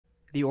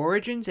The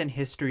Origins and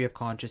History of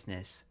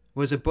Consciousness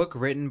was a book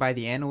written by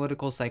the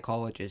analytical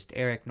psychologist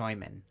Erich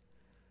Neumann.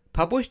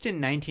 Published in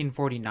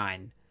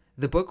 1949,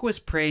 the book was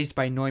praised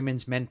by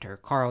Neumann's mentor,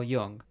 Carl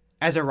Jung,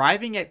 as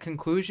arriving at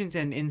conclusions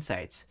and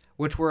insights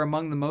which were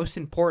among the most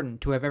important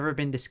to have ever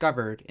been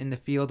discovered in the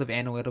field of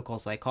analytical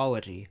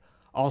psychology,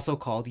 also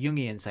called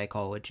Jungian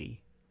psychology.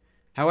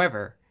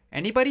 However,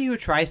 anybody who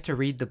tries to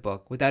read the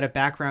book without a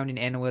background in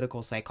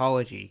analytical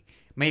psychology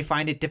may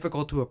find it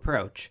difficult to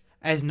approach,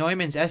 as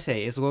Neumann's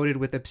essay is loaded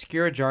with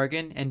obscure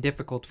jargon and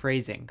difficult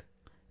phrasing.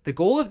 The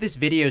goal of this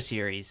video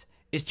series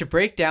is to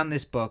break down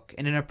this book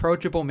in an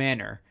approachable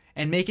manner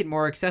and make it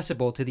more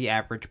accessible to the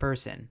average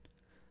person.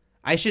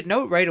 I should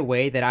note right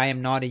away that I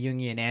am not a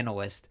Jungian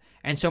analyst,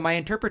 and so my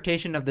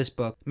interpretation of this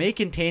book may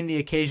contain the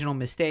occasional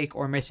mistake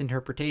or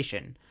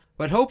misinterpretation,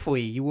 but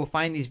hopefully you will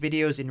find these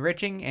videos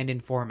enriching and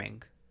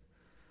informing.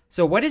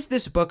 So what is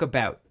this book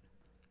about?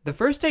 The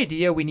first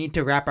idea we need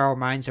to wrap our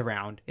minds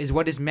around is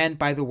what is meant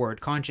by the word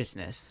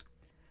consciousness.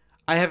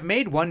 I have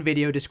made one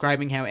video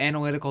describing how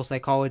analytical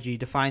psychology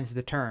defines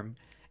the term,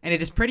 and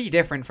it is pretty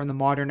different from the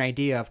modern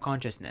idea of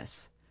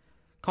consciousness.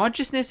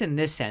 Consciousness in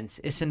this sense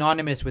is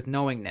synonymous with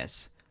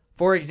knowingness.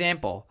 For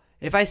example,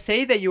 if I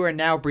say that you are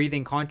now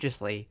breathing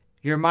consciously,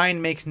 your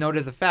mind makes note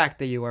of the fact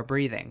that you are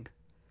breathing.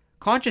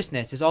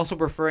 Consciousness is also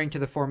referring to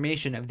the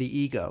formation of the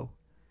ego.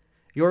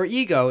 Your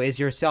ego is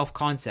your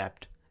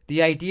self-concept,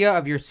 the idea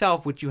of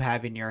yourself which you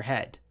have in your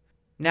head.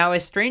 Now,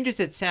 as strange as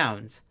it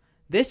sounds,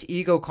 this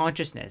ego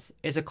consciousness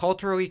is a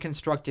culturally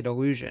constructed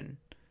illusion.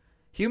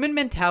 Human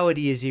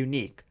mentality is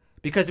unique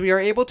because we are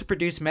able to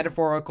produce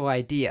metaphorical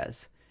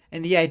ideas,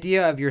 and the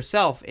idea of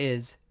yourself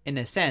is, in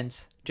a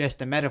sense,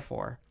 just a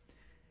metaphor.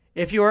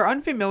 If you are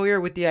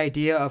unfamiliar with the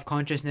idea of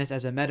consciousness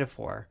as a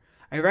metaphor,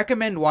 I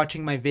recommend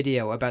watching my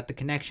video about the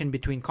connection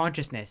between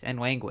consciousness and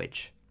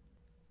language.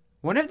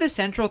 One of the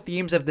central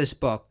themes of this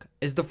book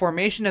is the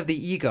formation of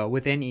the ego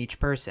within each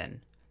person.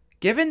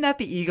 Given that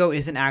the ego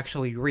isn't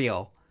actually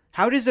real,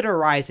 how does it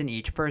arise in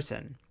each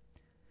person?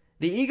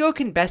 The ego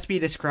can best be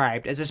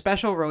described as a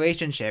special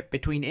relationship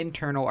between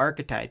internal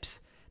archetypes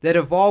that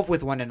evolve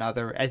with one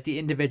another as the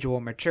individual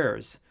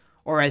matures,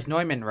 or as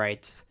Neumann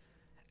writes,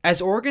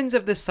 as organs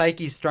of the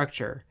psyche's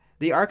structure,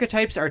 the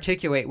archetypes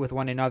articulate with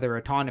one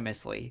another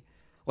autonomously,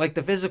 like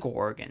the physical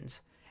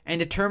organs, and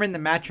determine the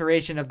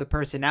maturation of the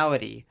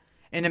personality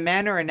in a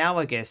manner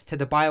analogous to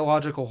the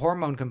biological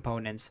hormone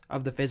components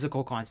of the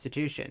physical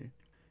constitution.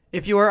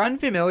 If you are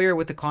unfamiliar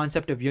with the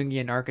concept of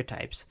Jungian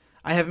archetypes,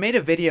 I have made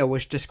a video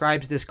which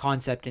describes this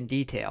concept in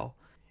detail,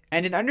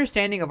 and an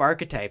understanding of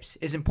archetypes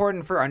is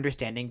important for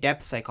understanding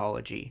depth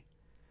psychology.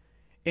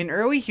 In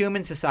early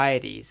human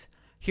societies,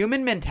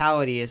 human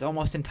mentality is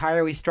almost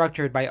entirely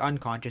structured by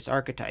unconscious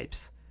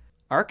archetypes.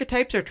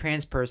 Archetypes are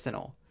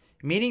transpersonal,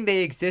 meaning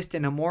they exist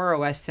in a more or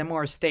less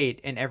similar state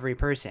in every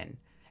person,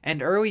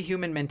 and early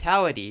human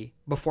mentality,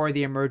 before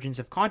the emergence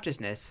of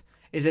consciousness,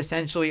 is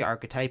essentially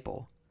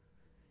archetypal.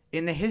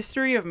 In the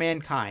history of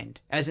mankind,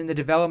 as in the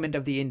development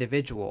of the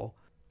individual,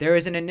 there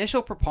is an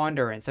initial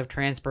preponderance of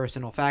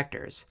transpersonal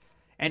factors,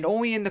 and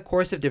only in the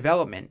course of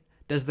development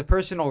does the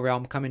personal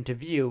realm come into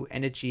view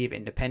and achieve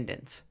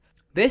independence.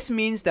 This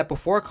means that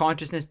before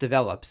consciousness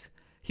develops,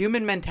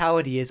 human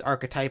mentality is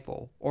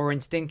archetypal, or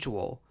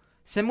instinctual,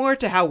 similar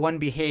to how one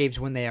behaves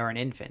when they are an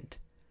infant.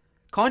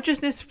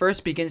 Consciousness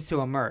first begins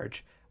to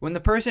emerge when the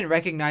person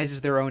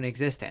recognizes their own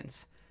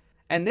existence,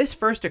 and this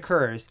first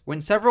occurs when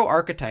several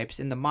archetypes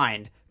in the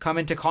mind come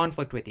into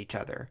conflict with each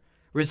other,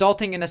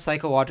 resulting in a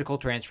psychological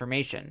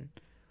transformation.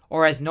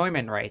 Or as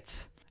Neumann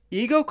writes,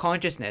 ego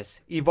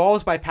consciousness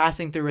evolves by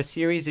passing through a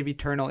series of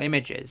eternal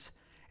images,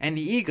 and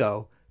the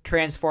ego,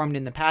 transformed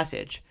in the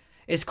passage,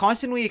 is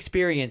constantly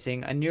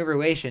experiencing a new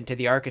relation to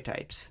the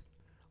archetypes.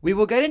 We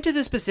will get into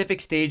the specific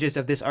stages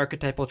of this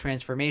archetypal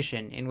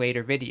transformation in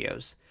later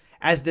videos,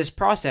 as this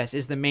process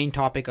is the main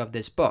topic of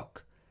this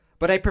book,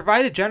 but I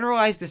provide a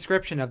generalized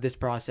description of this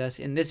process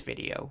in this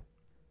video.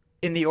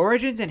 In The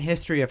Origins and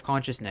History of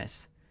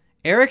Consciousness,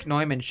 Erich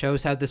Neumann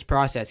shows how this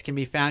process can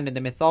be found in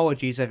the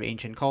mythologies of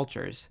ancient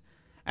cultures.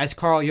 As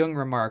Carl Jung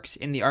remarks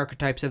in The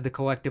Archetypes of the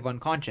Collective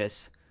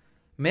Unconscious,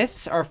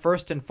 myths are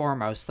first and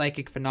foremost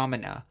psychic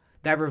phenomena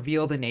that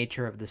reveal the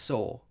nature of the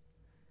soul.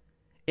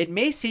 It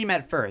may seem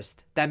at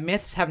first that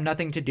myths have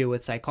nothing to do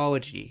with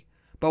psychology,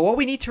 but what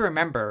we need to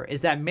remember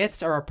is that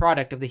myths are a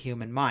product of the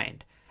human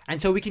mind, and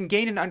so we can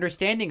gain an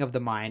understanding of the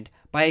mind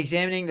by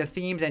examining the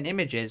themes and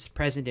images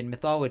present in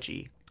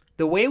mythology.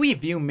 The way we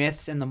view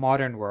myths in the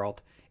modern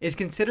world is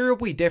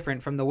considerably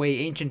different from the way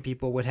ancient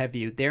people would have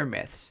viewed their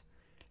myths.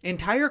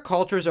 Entire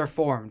cultures are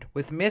formed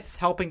with myths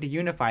helping to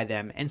unify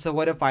them and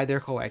solidify their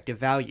collective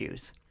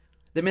values.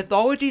 The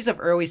mythologies of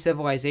early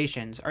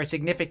civilizations are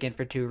significant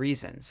for two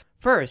reasons.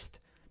 First,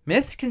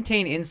 myths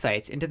contain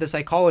insights into the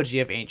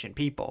psychology of ancient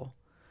people.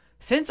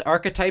 Since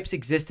archetypes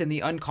exist in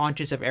the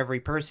unconscious of every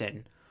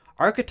person,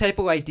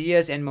 archetypal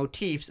ideas and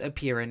motifs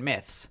appear in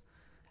myths.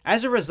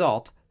 As a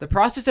result, the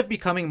process of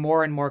becoming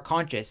more and more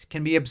conscious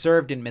can be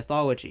observed in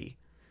mythology.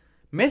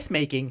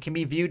 Myth-making can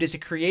be viewed as a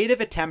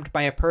creative attempt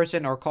by a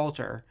person or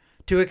culture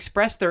to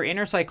express their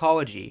inner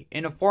psychology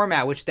in a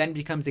format which then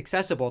becomes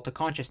accessible to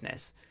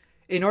consciousness,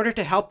 in order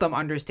to help them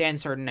understand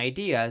certain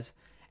ideas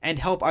and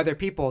help other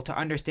people to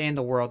understand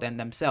the world and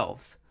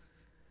themselves.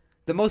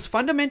 The most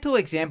fundamental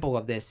example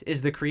of this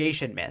is the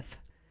creation myth.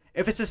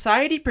 If a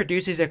society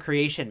produces a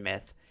creation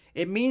myth,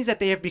 it means that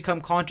they have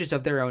become conscious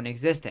of their own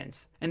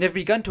existence, and have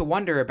begun to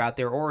wonder about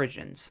their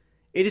origins.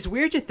 It is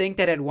weird to think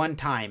that at one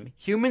time,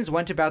 humans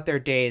went about their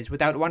days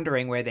without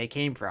wondering where they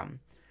came from.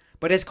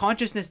 But as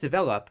consciousness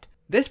developed,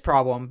 this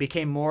problem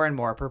became more and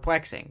more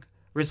perplexing,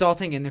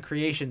 resulting in the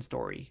creation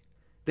story.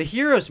 The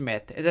hero's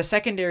myth is a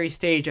secondary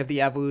stage of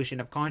the evolution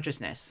of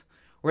consciousness,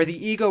 where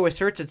the ego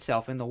asserts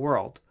itself in the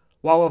world,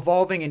 while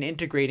evolving and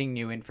integrating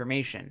new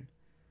information.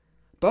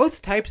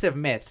 Both types of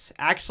myths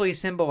actually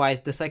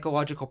symbolize the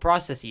psychological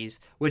processes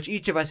which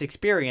each of us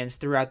experience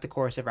throughout the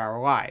course of our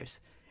lives,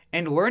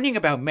 and learning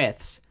about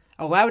myths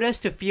allowed us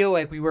to feel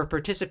like we were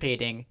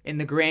participating in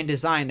the grand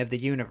design of the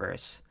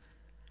universe.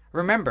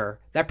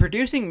 Remember that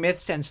producing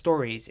myths and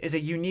stories is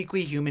a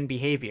uniquely human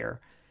behavior,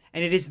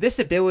 and it is this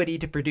ability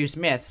to produce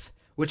myths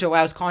which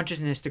allows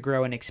consciousness to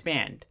grow and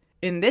expand.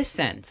 In this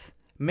sense,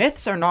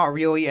 myths are not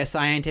really a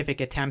scientific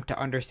attempt to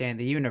understand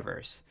the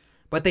universe,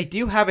 but they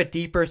do have a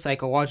deeper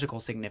psychological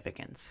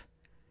significance.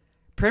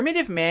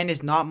 Primitive man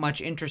is not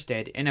much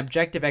interested in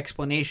objective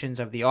explanations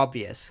of the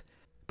obvious,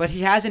 but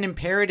he has an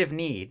imperative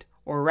need,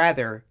 or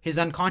rather, his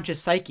unconscious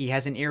psyche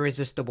has an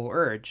irresistible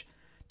urge,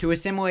 to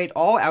assimilate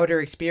all outer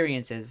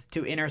experiences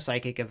to inner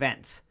psychic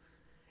events.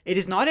 It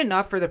is not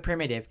enough for the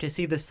primitive to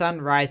see the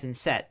sun rise and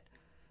set.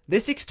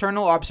 This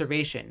external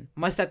observation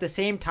must at the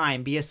same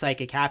time be a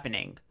psychic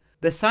happening.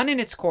 The sun in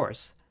its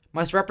course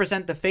must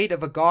represent the fate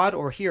of a god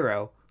or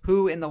hero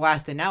who, in the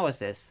last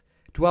analysis,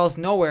 dwells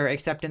nowhere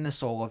except in the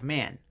soul of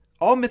man.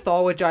 All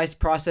mythologized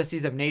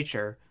processes of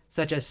nature,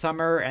 such as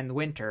summer and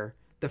winter,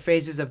 the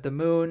phases of the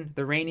moon,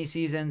 the rainy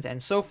seasons,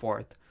 and so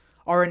forth,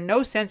 are in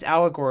no sense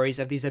allegories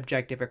of these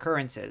objective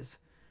occurrences.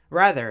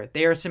 Rather,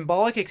 they are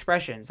symbolic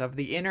expressions of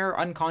the inner,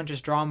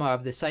 unconscious drama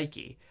of the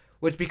psyche,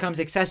 which becomes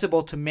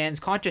accessible to man's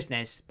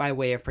consciousness by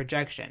way of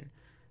projection,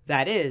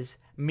 that is,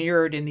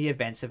 mirrored in the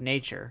events of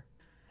nature.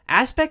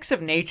 Aspects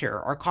of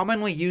nature are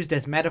commonly used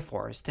as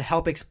metaphors to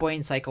help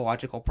explain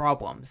psychological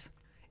problems.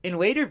 In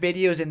later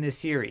videos in this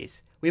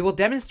series, we will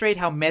demonstrate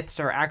how myths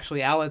are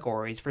actually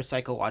allegories for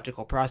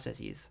psychological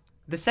processes.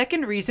 The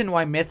second reason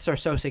why myths are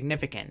so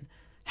significant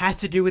has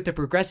to do with the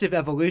progressive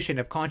evolution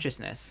of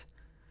consciousness.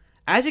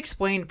 As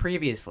explained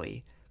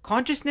previously,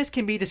 consciousness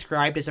can be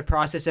described as a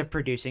process of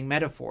producing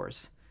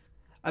metaphors.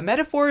 A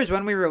metaphor is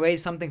when we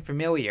relate something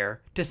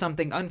familiar to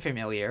something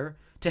unfamiliar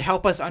to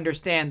help us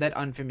understand that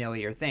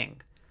unfamiliar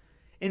thing.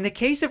 In the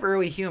case of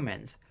early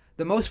humans,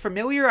 the most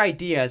familiar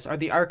ideas are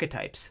the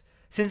archetypes,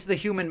 since the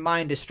human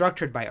mind is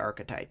structured by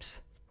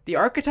archetypes. The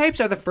archetypes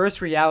are the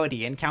first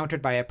reality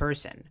encountered by a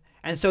person,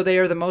 and so they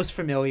are the most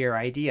familiar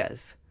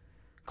ideas.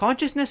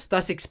 Consciousness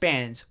thus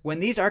expands when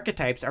these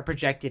archetypes are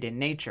projected in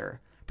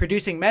nature,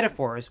 producing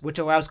metaphors which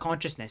allows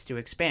consciousness to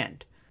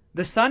expand.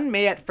 The sun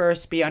may at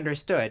first be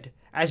understood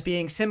as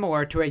being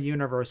similar to a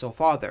universal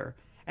father,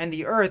 and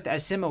the earth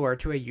as similar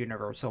to a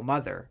universal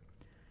mother.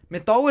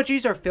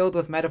 Mythologies are filled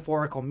with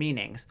metaphorical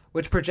meanings,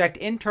 which project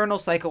internal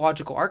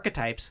psychological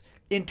archetypes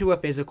into a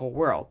physical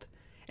world,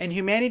 and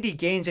humanity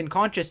gains in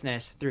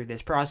consciousness through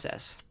this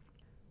process.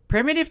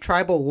 Primitive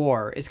tribal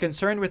lore is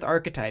concerned with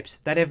archetypes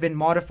that have been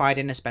modified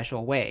in a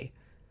special way.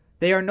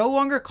 They are no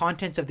longer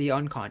contents of the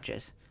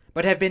unconscious,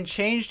 but have been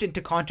changed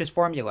into conscious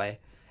formulae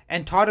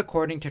and taught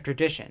according to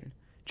tradition,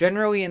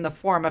 generally in the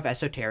form of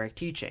esoteric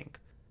teaching.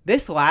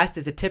 This last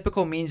is a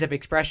typical means of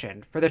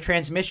expression for the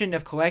transmission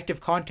of collective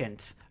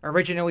contents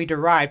originally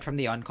derived from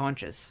the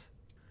unconscious.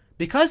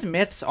 Because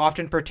myths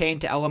often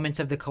pertain to elements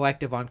of the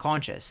collective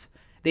unconscious,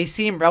 they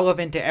seem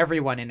relevant to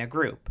everyone in a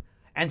group,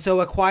 and so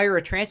acquire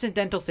a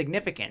transcendental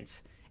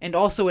significance and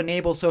also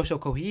enable social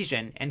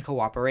cohesion and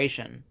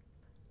cooperation.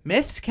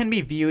 Myths can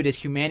be viewed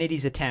as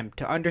humanity's attempt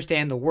to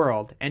understand the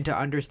world and to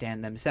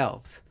understand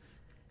themselves.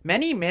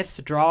 Many myths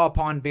draw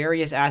upon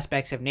various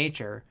aspects of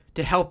nature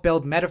to help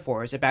build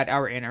metaphors about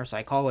our inner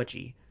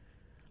psychology.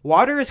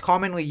 Water is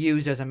commonly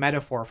used as a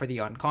metaphor for the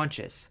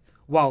unconscious,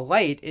 while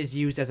light is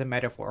used as a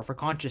metaphor for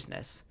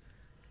consciousness.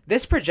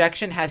 This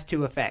projection has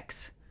two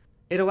effects.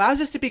 It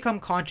allows us to become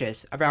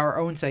conscious of our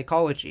own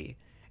psychology,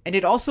 and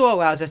it also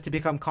allows us to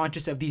become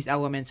conscious of these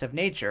elements of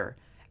nature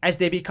as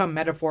they become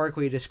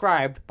metaphorically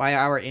described by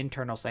our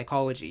internal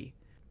psychology.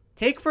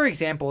 Take for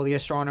example the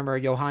astronomer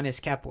Johannes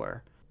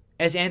Kepler.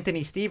 As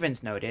Anthony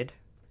Stevens noted,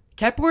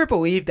 Kepler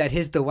believed that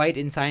his delight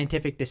in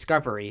scientific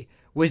discovery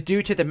was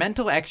due to the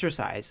mental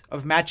exercise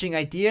of matching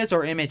ideas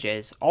or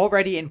images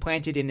already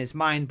implanted in his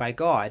mind by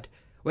God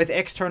with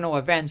external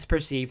events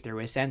perceived through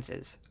his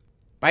senses.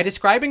 By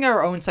describing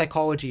our own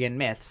psychology in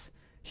myths,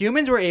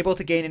 humans were able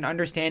to gain an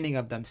understanding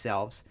of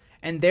themselves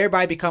and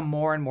thereby become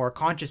more and more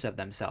conscious of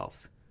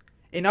themselves.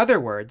 In other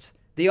words,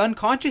 the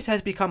unconscious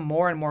has become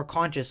more and more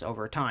conscious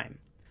over time.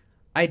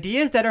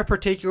 Ideas that are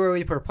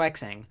particularly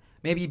perplexing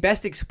may be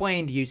best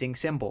explained using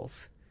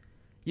symbols.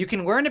 You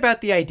can learn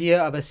about the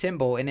idea of a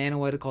symbol in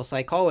analytical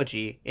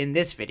psychology in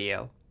this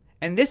video.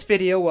 And this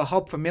video will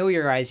help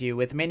familiarize you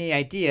with many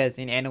ideas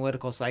in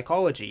analytical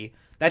psychology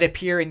that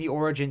appear in the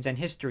origins and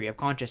history of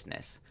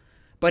consciousness.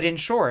 But in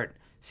short,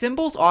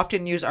 symbols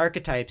often use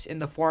archetypes in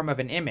the form of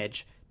an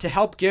image to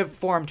help give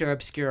form to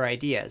obscure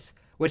ideas,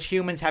 which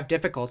humans have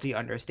difficulty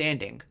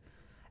understanding.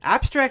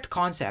 Abstract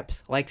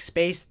concepts like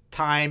space,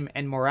 time,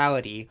 and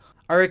morality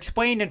are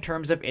explained in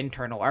terms of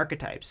internal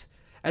archetypes,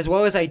 as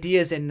well as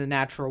ideas in the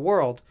natural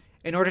world,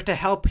 in order to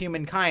help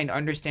humankind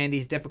understand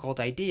these difficult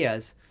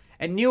ideas,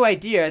 and new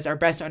ideas are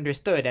best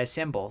understood as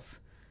symbols.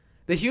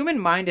 The human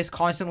mind is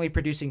constantly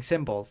producing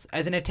symbols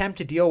as an attempt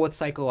to deal with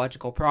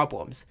psychological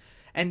problems,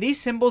 and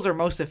these symbols are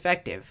most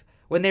effective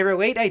when they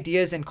relate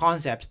ideas and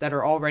concepts that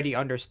are already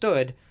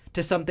understood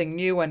to something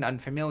new and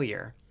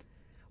unfamiliar.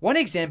 One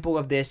example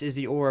of this is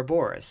the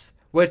Ouroboros,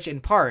 which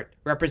in part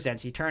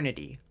represents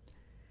eternity.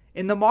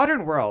 In the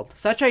modern world,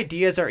 such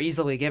ideas are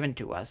easily given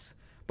to us,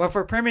 but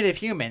for primitive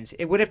humans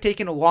it would have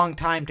taken a long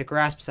time to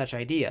grasp such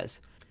ideas,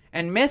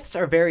 and myths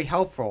are very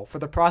helpful for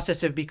the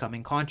process of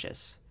becoming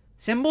conscious.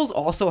 Symbols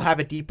also have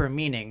a deeper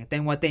meaning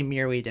than what they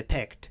merely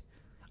depict.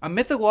 A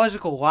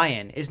mythological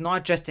lion is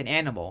not just an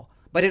animal,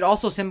 but it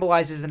also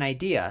symbolizes an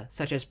idea,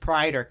 such as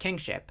pride or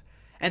kingship,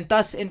 and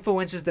thus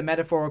influences the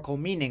metaphorical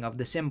meaning of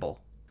the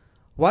symbol.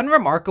 One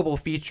remarkable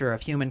feature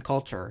of human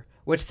culture,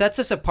 which sets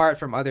us apart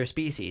from other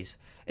species,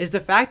 is the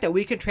fact that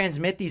we can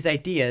transmit these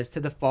ideas to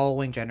the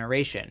following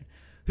generation,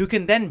 who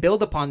can then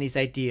build upon these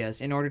ideas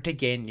in order to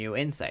gain new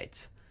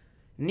insights.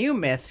 New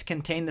myths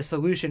contain the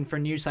solution for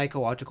new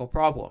psychological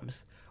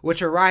problems,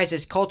 which arise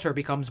as culture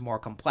becomes more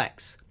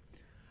complex.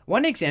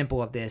 One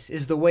example of this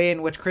is the way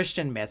in which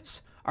Christian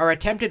myths are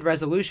attempted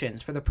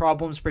resolutions for the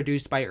problems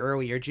produced by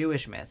earlier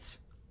Jewish myths.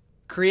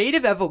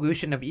 Creative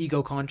evolution of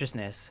ego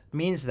consciousness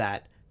means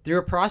that, through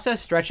a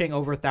process stretching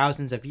over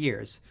thousands of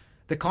years,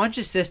 the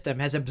conscious system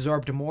has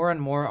absorbed more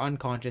and more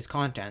unconscious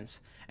contents,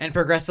 and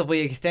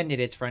progressively extended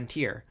its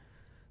frontier.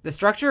 The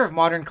structure of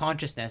modern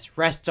consciousness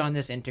rests on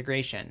this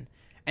integration,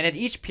 and at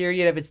each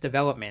period of its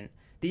development,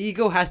 the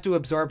ego has to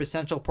absorb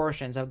essential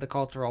portions of the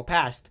cultural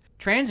past,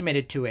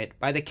 transmitted to it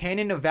by the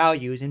canon of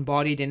values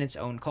embodied in its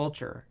own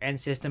culture and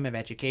system of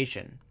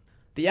education.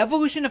 The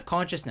evolution of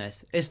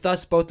consciousness is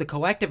thus both a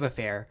collective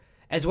affair,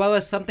 as well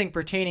as something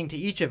pertaining to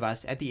each of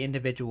us at the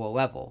individual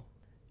level.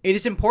 It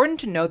is important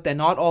to note that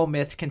not all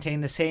myths contain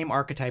the same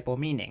archetypal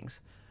meanings,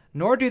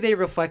 nor do they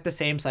reflect the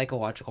same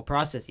psychological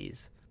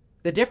processes.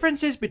 The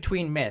differences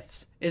between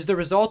myths is the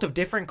result of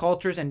different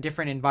cultures and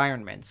different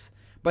environments,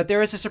 but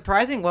there is a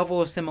surprising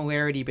level of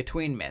similarity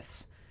between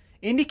myths,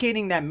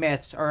 indicating that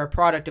myths are a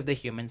product of the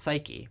human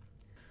psyche.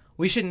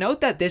 We should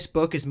note that this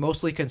book is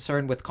mostly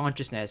concerned with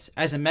consciousness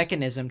as a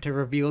mechanism to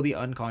reveal the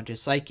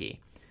unconscious psyche,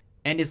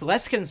 and is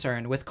less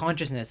concerned with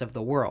consciousness of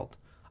the world,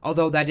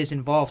 although that is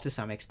involved to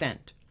some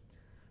extent.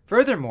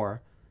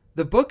 Furthermore,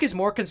 the book is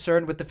more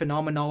concerned with the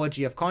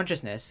phenomenology of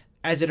consciousness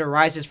as it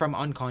arises from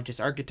unconscious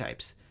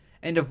archetypes,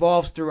 and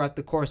evolves throughout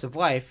the course of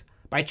life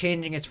by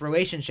changing its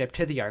relationship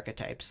to the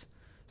archetypes,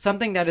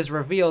 something that is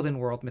revealed in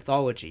world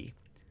mythology.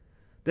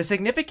 The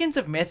significance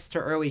of myths to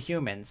early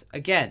humans,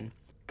 again,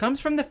 comes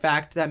from the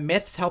fact that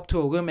myths help to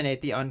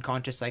illuminate the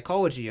unconscious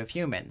psychology of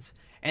humans,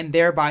 and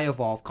thereby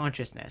evolve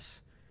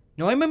consciousness.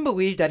 Neumann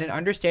believed that an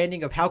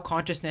understanding of how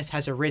consciousness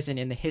has arisen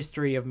in the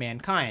history of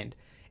mankind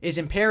is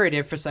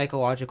imperative for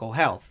psychological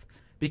health,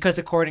 because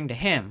according to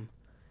him,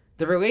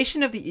 the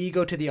relation of the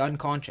ego to the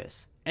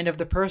unconscious, and of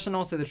the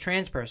personal to the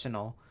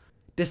transpersonal,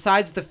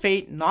 decides the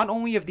fate not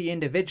only of the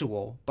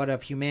individual, but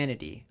of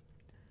humanity.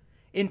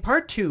 In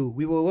Part 2,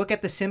 we will look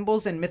at the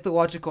symbols and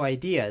mythological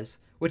ideas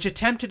which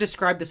attempt to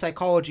describe the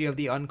psychology of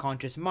the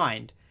unconscious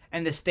mind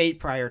and the state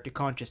prior to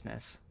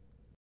consciousness.